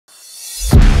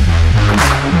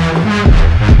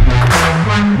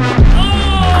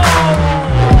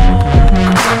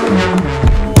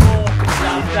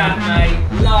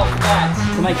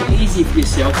easy for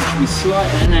yourself, you should be slight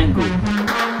at an angle.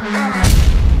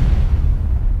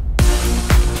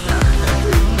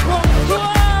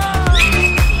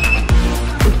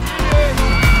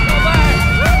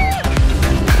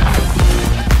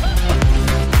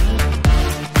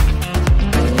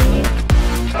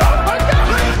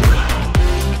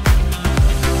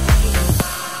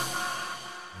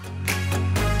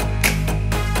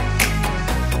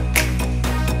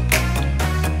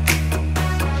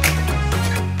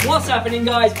 What's happening,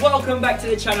 guys? Welcome back to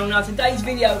the channel. Now today's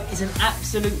video is an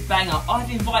absolute banger. I've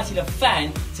invited a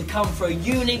fan to come for a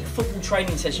unique football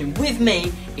training session with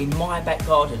me in my back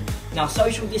garden. Now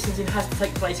social distancing has to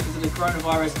take place because of the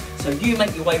coronavirus, so you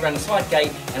make your way around the side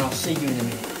gate and I'll see you in a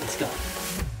minute. Let's go.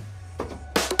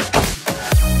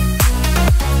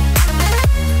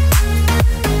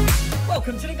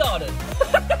 Welcome to the garden.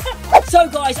 So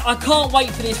guys, I can't wait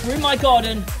for this. We're in my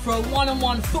garden for a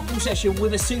one-on-one football session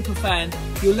with a super fan.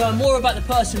 You'll learn more about the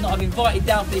person that I've invited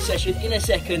down for this session in a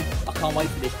second. I can't wait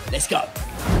for this. Let's go.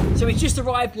 So he's just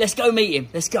arrived. Let's go meet him.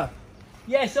 Let's go.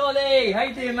 Yes, Ollie. How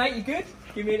you doing, mate? You good?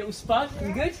 Give me a little spud.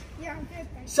 You good? Yeah, I'm good,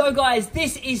 thanks. So guys,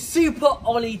 this is Super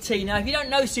Olly T. Now, if you don't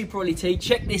know Super Olly T,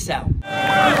 check this out.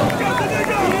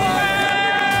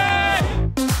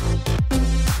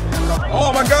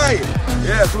 Oh, my guy!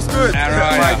 Yes, what's good? All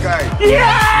right, my guy.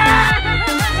 Yeah!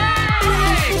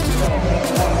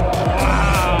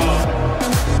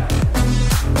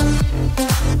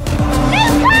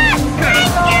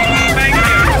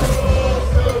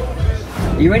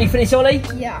 Are you ready for this, Ollie?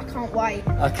 Yeah, I can't wait.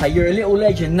 Okay, you're a little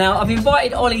legend. Now, I've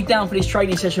invited Ollie down for this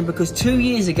training session because 2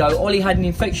 years ago, Ollie had an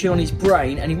infection on his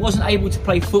brain and he wasn't able to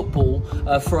play football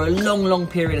for a long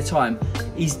period of time.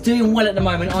 He's doing well at the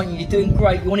moment, aren't you? You're doing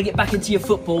great. You want to get back into your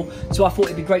football, so I thought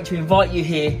it'd be great to invite you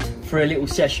here for a little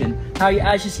session.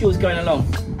 How's your skills going along?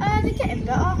 They're getting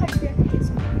better. Hopefully I can get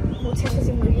some more Tekkers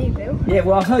in with you, Bill. Yeah,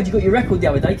 well, I heard you got your record the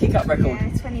other day, kick-up record.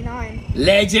 Yeah, 29.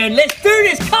 Legend, let's do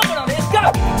this! Come on, Ollie, let's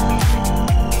go!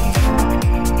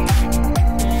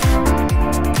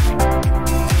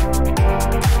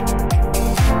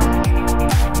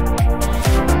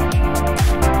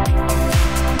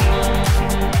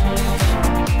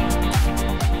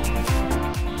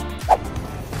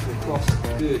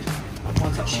 Good.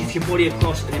 One touch, shift your body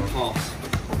across and then pass.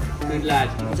 Good lad.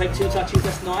 You can take 2 touches,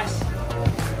 that's nice.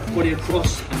 Body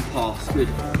across and pass. Good.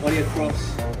 Body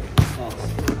across, pass.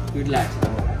 Good lad.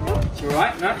 It's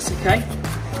alright, no, it's okay.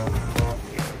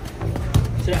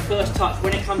 So that first touch,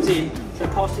 when it comes in, so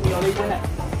pass to the Ollie, when that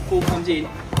ball comes in,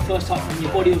 first touch, and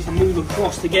your body also move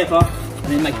across together and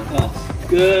then make a pass.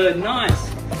 Good,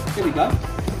 nice. There we go.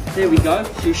 There we go.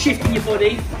 So you're shifting your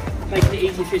body, making it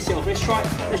easy for yourself. Let's try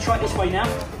it this way now.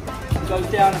 Go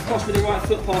down, across with the right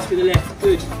foot, pass with the left.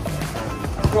 Good.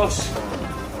 Cross,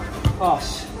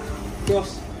 pass,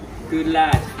 cross. Good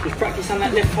lad. Just practice on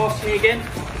that left pass to me again.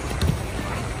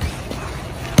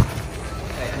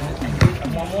 Okay,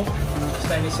 and one more.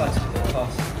 Stay on this side,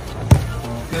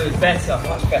 pass. Good, better,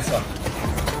 much better.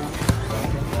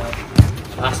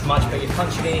 That's much better. You're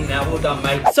punching it in now. Well done,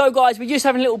 mate. So, guys, we're just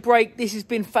having a little break. This has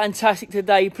been fantastic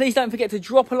today. Please don't forget to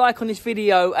drop a like on this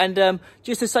video. And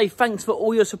just to say thanks for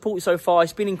all your support so far.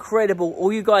 It's been incredible.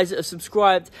 All you guys that have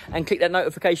subscribed and clicked that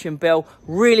notification bell.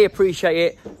 Really appreciate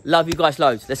it. Love you guys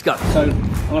loads. Let's go. So, I'm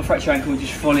going to fracture your ankle.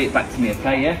 Just volley it back to me,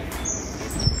 okay? Yeah?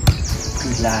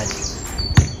 Good lad.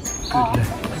 Good lad.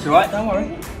 That's all right. Don't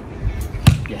worry.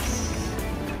 Yes.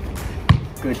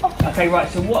 Good. Okay, right,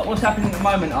 so what's happening at the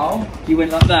moment, you went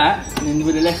like that, and then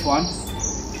with the left one,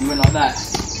 you went like that.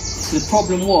 So the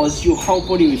problem was your whole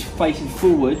body was facing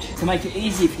forward. To make it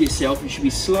easier for yourself, you should be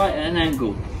slight at an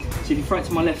angle. So if you throw it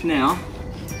to my left now,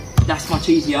 that's much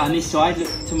easier. And this side, look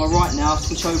to my right now,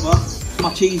 switch over. It's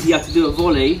much easier to do a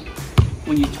volley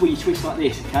when you twist like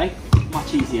this, okay?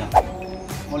 Much easier.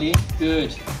 Volley in,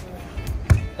 good.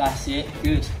 That's it,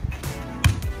 good.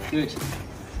 Good.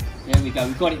 There we go,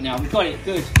 we've got it now, we've got it,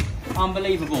 good.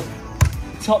 Unbelievable.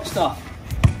 Top stuff.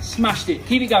 Smashed it,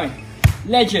 keep it going.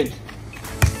 Legend.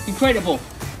 Incredible.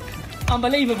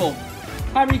 Unbelievable.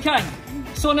 Harry Kane.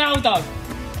 Sonaldo.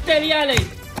 Dele Alli.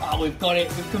 Oh, we've got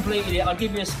it, we've completed it. I'll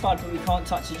give you a spud, but we can't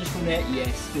touch it just from there.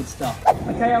 Yes, good stuff.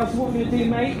 Okay, so what we're gonna do,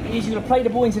 mate, is you're gonna play the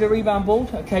ball into the rebound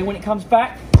board. Okay, when it comes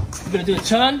back, you're gonna do a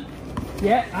turn.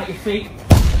 Yeah, at your feet, and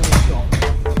a shot.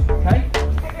 Okay?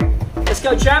 Let's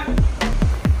go, champ.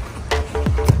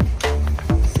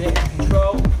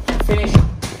 Control, finish,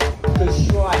 good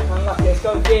strike, unlucky, let's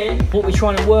go again. What we're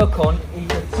trying to work on is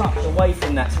the touch away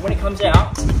from that. So when it comes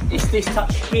out, it's this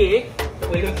touch here that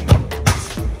we're looking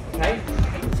for, okay?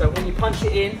 So when you punch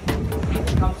it in,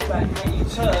 it comes back, when you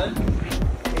turn,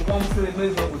 in one fluid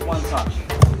movement with one touch.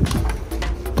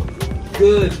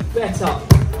 Good, better.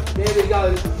 There we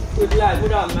go. Good lad,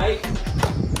 well done, mate.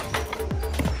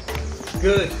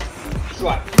 Good.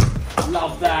 Right.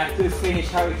 Love that. Good finish,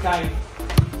 Hurricane.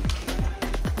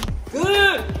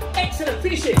 Good. Excellent.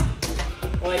 Finish it.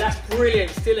 All right, that's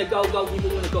brilliant. Still a goal. You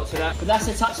wouldn't have got to that. But that's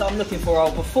the touch that I'm looking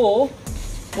for. Before,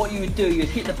 what you would do, you'd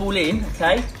hit the ball in,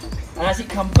 okay? And as it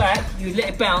comes back, you'd let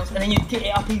it bounce, and then you'd get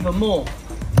it up even more.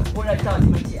 What that does, it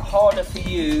makes it harder for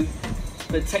you,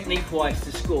 the technique-wise,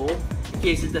 to score. It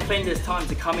gives the defenders time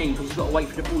to come in because you've got to wait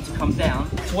for the ball to come down.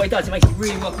 So what it does, it makes it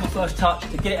really work on the first touch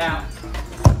to get it out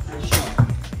and shot.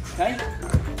 Okay?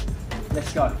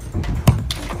 Let's go.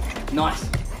 Nice.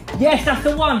 Yes, that's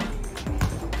the one.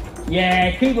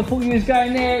 Yeah, keeper thought you was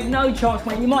going there. No chance,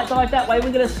 mate. You might dive that way.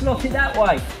 We're going to slot it that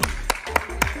way.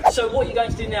 So what you're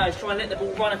going to do now is try and let the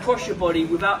ball run across your body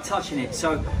without touching it.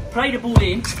 So play the ball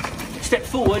in, step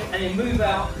forward, and then move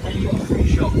out, and you've got a free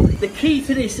shot. The key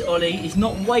to this, Ollie, is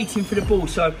not waiting for the ball.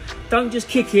 So don't just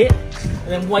kick it and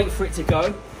then wait for it to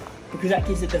go, because that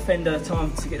gives the defender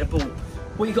time to get the ball.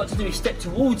 What you've got to do is step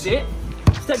towards it,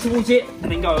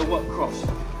 and then go across,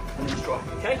 and then strike,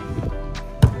 okay?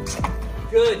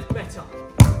 Good, better.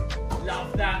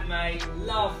 Love that, mate.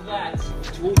 Love that.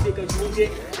 Towards it, go towards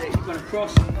it. There, you've gone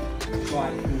across.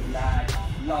 Right, good lad.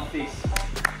 Love this.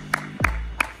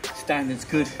 Standard's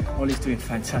good. Ollie's doing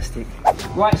fantastic.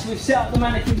 Right, so we've set up the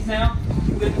mannequins now.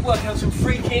 We're going to work on some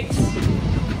free kicks.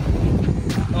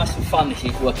 Nice and fun this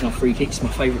is, working on free kicks. It's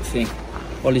my favourite thing.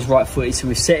 Ollie's right footed, so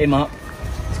we've set him up.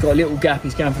 He's got a little gap.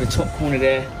 He's going for the top corner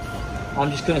there.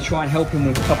 I'm just going to try and help him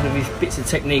with a couple of his bits of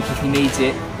technique if he needs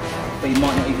it, but he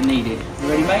might not even need it. You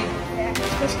ready, mate?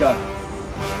 Let's go.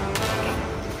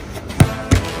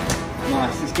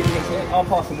 Nice, let's get it. I'll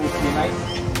pass the ball to you, mate.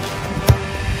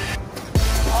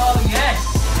 Oh, yes!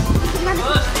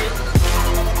 Burst it.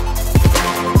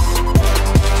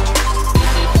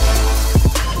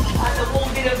 And the ball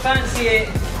didn't fancy it.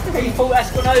 He thought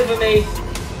that's gone over me.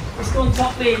 It's gone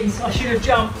top bins. I should have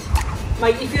jumped.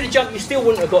 Mate, if you'd have jumped, you still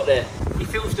wouldn't have got there. He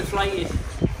feels deflated.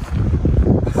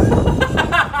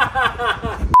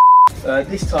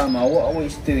 This time, what I want you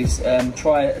to do is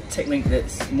try a technique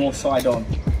that's more side on.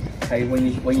 Okay,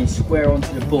 when you square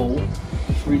onto the ball,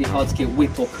 it's really hard to get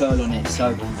whip or curl on it.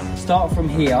 So start from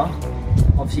here.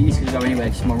 Obviously, this is going to go anywhere.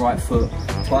 It's my right foot,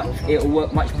 but it'll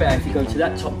work much better if you go to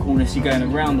that top corner. So you're going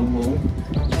around the wall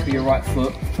with your right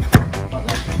foot. Like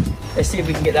that. Let's see if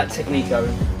we can get that technique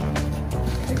going.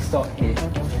 Let's start here.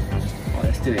 Right,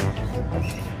 let's do it.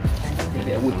 Get a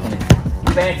bit of whip on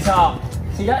it. Better.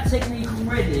 See, that technique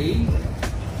already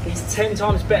is 10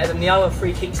 times better than the other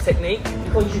free kicks technique,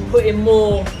 because you put in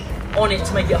more on it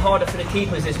to make it harder for the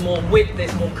keepers. There's more whip,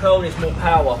 there's more curl, there's more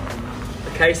power.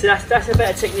 Okay, so that's a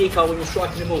better technique when you're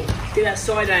striking the ball. Get that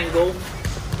side angle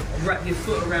and wrap your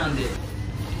foot around it.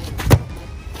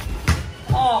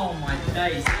 Oh my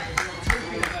days.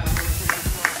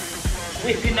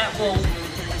 Whipping that ball.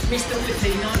 Mr.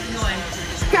 Whippy, 99.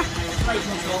 Place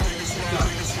on top. Go.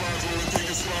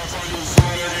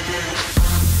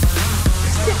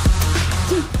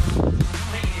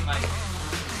 Completed it, mate.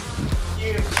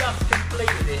 You've just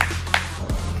completed it.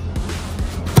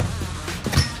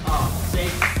 Oh, see?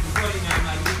 You've got it now,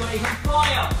 mate. You've got it on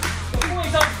fire. The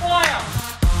boy's on fire.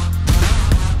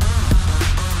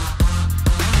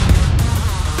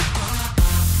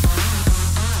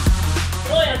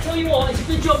 Right, I'll tell you what, it's a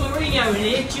good job Mourinho in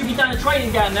here. Should be done a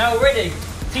training down there already.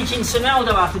 Teaching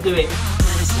Sonaldo how to do it.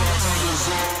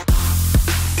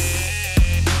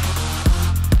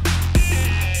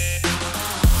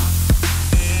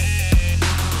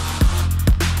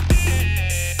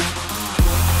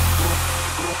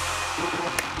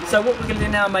 So what we're going to do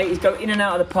now, mate, is go in and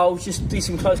out of the poles, just do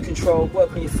some close control,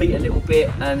 work on your feet a little bit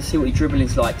and see what your dribbling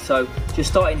is like. So just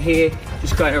starting here,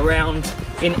 just going around,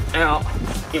 in, out,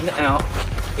 in, out,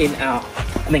 in, out.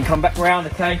 And then come back round,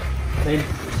 okay? Then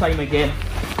same again.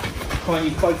 Try and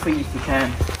use both feet if you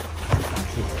can.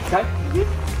 Okay?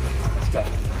 Let's go.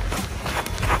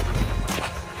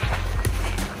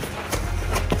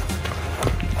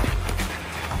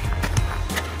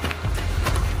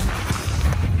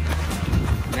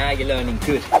 Now you're learning,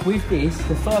 good. With this,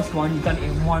 the first one, you've done it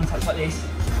in one touch like this,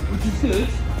 which is good,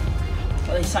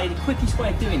 but they say the quickest way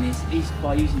of doing this is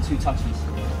by using 2 touches.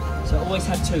 So always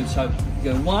have 2, so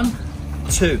you go 1,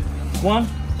 2, 1,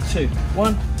 2,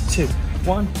 1, 2,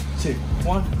 1, 2,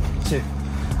 1, 2.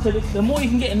 So the more you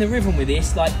can get in the rhythm with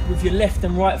this, like with your left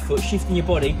and right foot, shifting your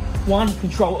body, 1,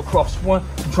 control across, 1,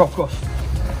 control across.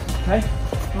 Okay?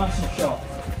 Nice and sharp.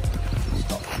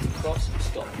 Stop, cross,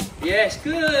 stop. Yes,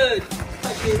 good!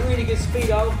 Actually a really good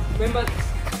speedo. Remember?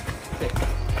 Okay.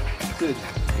 Good.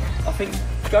 I think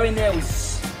going there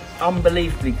was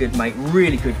unbelievably good, mate.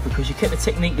 Really good, because you kept the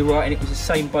technique right and it was the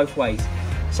same both ways.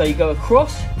 So you go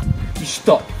across, you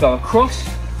stop. Go across,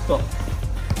 stop.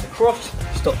 Across,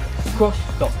 stop. Across,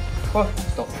 stop.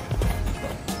 Across, stop.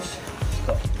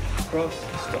 Stop. Across,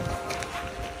 stop.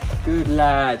 Good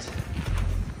lad.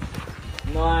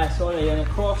 Nice, Ollie, and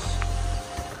across.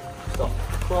 Stop.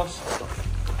 Across, stop.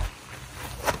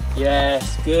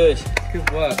 Yes, good. Good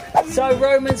work. So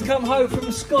Roman's come home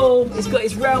from school. He's got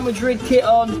his Real Madrid kit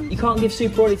on. You can't give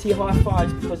Super Olly T high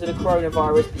fives because of the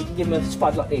coronavirus, but you can give him a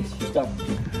spud like this. Go.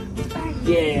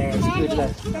 Yeah, it's good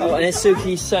lad. Oh, and then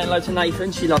Suki's saying hello to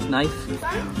Nathan. She loves Nath.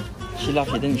 She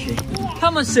loves you, didn't she?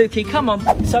 Come on, Suki, come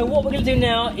on. So what we're going to do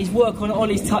now is work on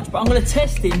Ollie's touch, but I'm going to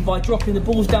test him by dropping the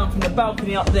balls down from the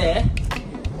balcony up there.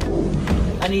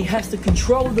 And he has to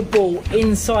control the ball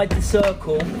inside the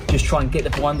circle. Just try and get the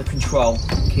ball under control.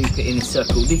 Keep it in the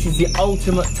circle. This is the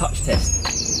ultimate touch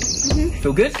test.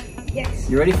 Feel good? Yes.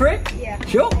 You ready for it? Yeah.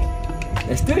 Sure?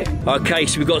 Let's do it. Okay,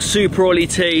 so we've got Super Olly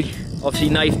T. Obviously,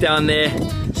 Nath down there.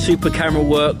 Super camera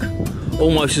work.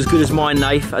 Almost as good as mine,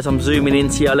 Nath, as I'm zooming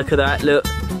into you. Look at that, look.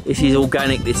 This is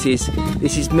organic, this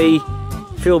is me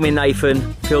filming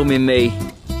Nathan, filming me,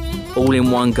 all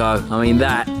in one go. I mean,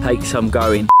 that takes some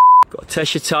going. Got to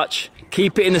test your touch,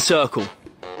 keep it in the circle.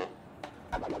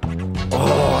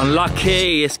 Oh,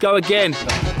 unlucky, let's go again. Oh,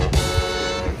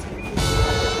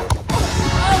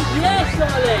 yes,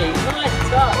 Ollie, nice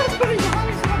touch.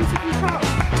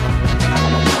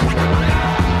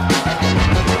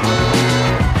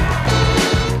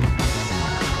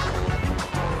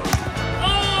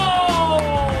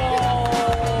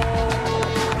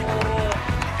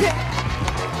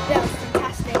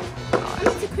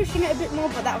 It a bit more,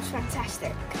 but that was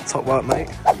fantastic. Top work, mate.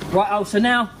 Right, oh, so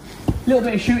now, a little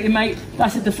bit of shooting, mate.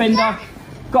 That's a defender.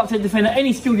 Got up to the defender,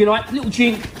 any skill you like, little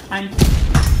jink, and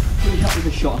finish up with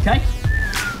a shot, okay?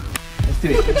 Let's do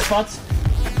it. Get the spuds.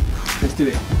 Let's do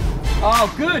it.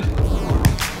 Oh, good.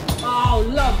 Oh,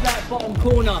 love that bottom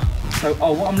corner. So,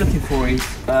 oh, what I'm looking for is,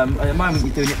 at the moment,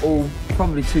 you're doing it all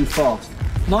probably too fast.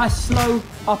 Nice, slow,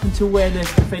 up until where the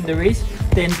defender is.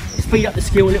 Then speed up the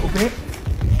skill a little bit.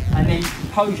 And then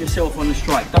pose yourself on the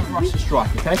strike. Don't rush the strike,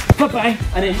 okay? Bang,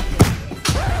 and then.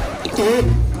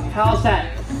 How's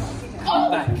that?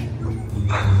 Up back.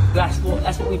 That's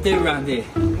what we do around here.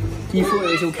 You thought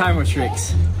it was all camera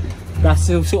tricks. That's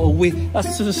the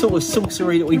sort of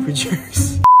sorcery that we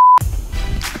produce.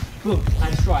 Boom,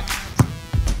 and strike.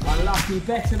 Unlucky,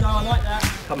 better though. I like that.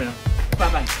 Coming up.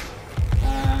 Bang.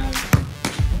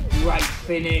 Great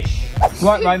finish.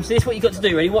 Right, Rome. So this is what you got to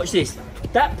do. Ready? Watch this.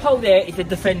 That pole there is the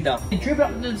defender. You dribble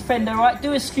up the defender, right?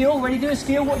 Do a skill. Ready? Do a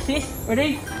skill. Watch this.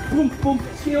 Ready? Boom, boom.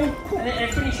 Skill. And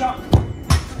then finish up.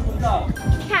 Go.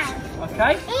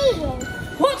 Okay.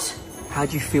 What? How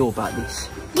do you feel about this?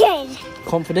 Good.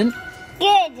 Confident?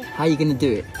 Good. How are you going to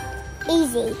do it?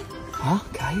 Easy.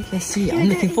 Okay, let's see it. I'm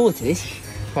looking forward to this.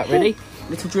 Right, ready?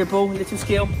 Little dribble, little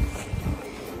skill.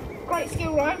 Great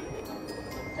skill, right?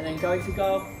 And then go to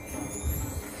goal.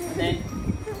 And then...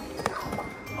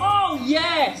 Oh,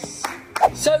 yes!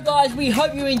 So, guys, we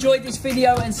hope you enjoyed this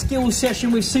video and skill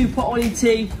session with Super Olly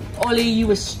T. Ollie, you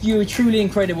were truly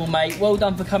incredible, mate. Well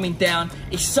done for coming down.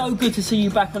 It's so good to see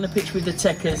you back on the pitch with the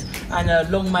Tekkers,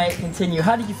 and long may it continue.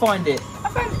 How did you find it?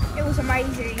 I found it was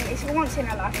amazing. It's a once in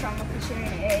a lifetime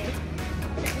opportunity.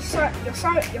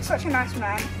 You're such a nice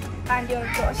man, and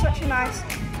you've got such a nice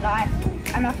life.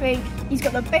 And I think he's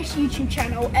got the best YouTube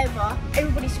channel ever.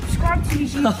 Everybody subscribe to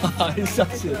his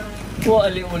YouTube.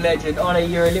 What a little legend. Ollie,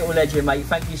 you're a little legend, mate.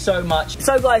 Thank you so much.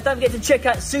 So, guys, don't forget to check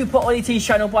out Super Olly T's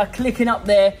channel by clicking up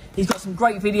there. He's got some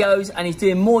great videos and he's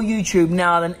doing more YouTube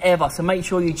now than ever. So make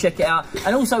sure you check it out.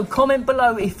 And also comment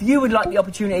below if you would like the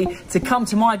opportunity to come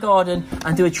to my garden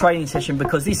and do a training session,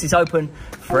 because this is open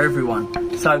for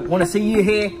everyone. So, want to see you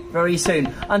here very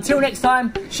soon. Until next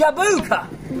time, Shabuka!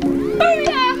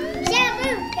 Booyah!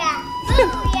 Shabuka!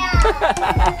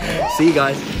 Booyah! See you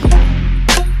guys.